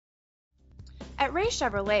At Ray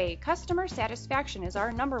Chevrolet, customer satisfaction is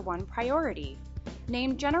our #1 priority.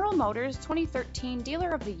 Named General Motors 2013 Dealer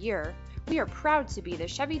of the Year, we are proud to be the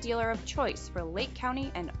Chevy dealer of choice for Lake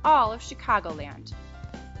County and all of Chicagoland.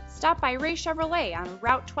 Stop by Ray Chevrolet on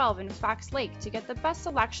Route 12 in Fox Lake to get the best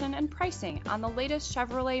selection and pricing on the latest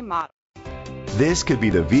Chevrolet model. This could be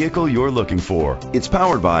the vehicle you're looking for. It's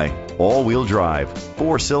powered by all-wheel drive,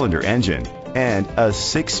 4-cylinder engine, and a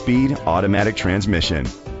 6-speed automatic transmission.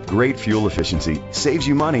 Great fuel efficiency saves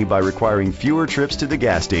you money by requiring fewer trips to the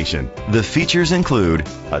gas station. The features include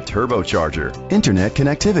a turbocharger, internet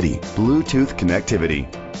connectivity, Bluetooth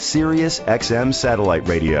connectivity, Sirius XM satellite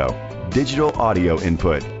radio, digital audio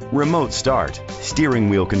input, remote start, steering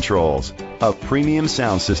wheel controls, a premium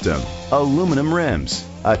sound system, aluminum rims,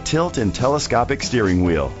 a tilt and telescopic steering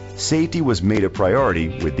wheel. Safety was made a priority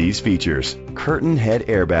with these features: curtain head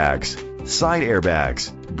airbags, side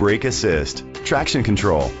airbags, brake assist, traction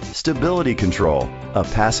control, stability control, a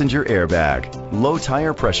passenger airbag, low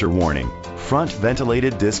tire pressure warning, front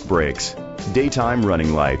ventilated disc brakes, daytime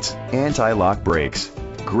running lights, anti-lock brakes.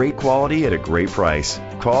 Great quality at a great price.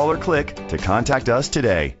 Call or click to contact us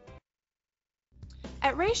today.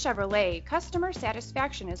 At Ray Chevrolet, customer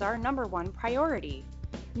satisfaction is our #1 priority.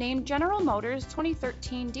 Named General Motors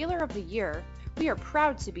 2013 Dealer of the Year, we are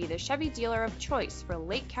proud to be the Chevy dealer of choice for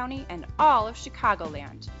Lake County and all of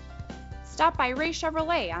Chicagoland. Stop by Ray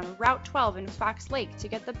Chevrolet on Route 12 in Fox Lake to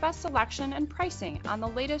get the best selection and pricing on the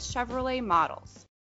latest Chevrolet models.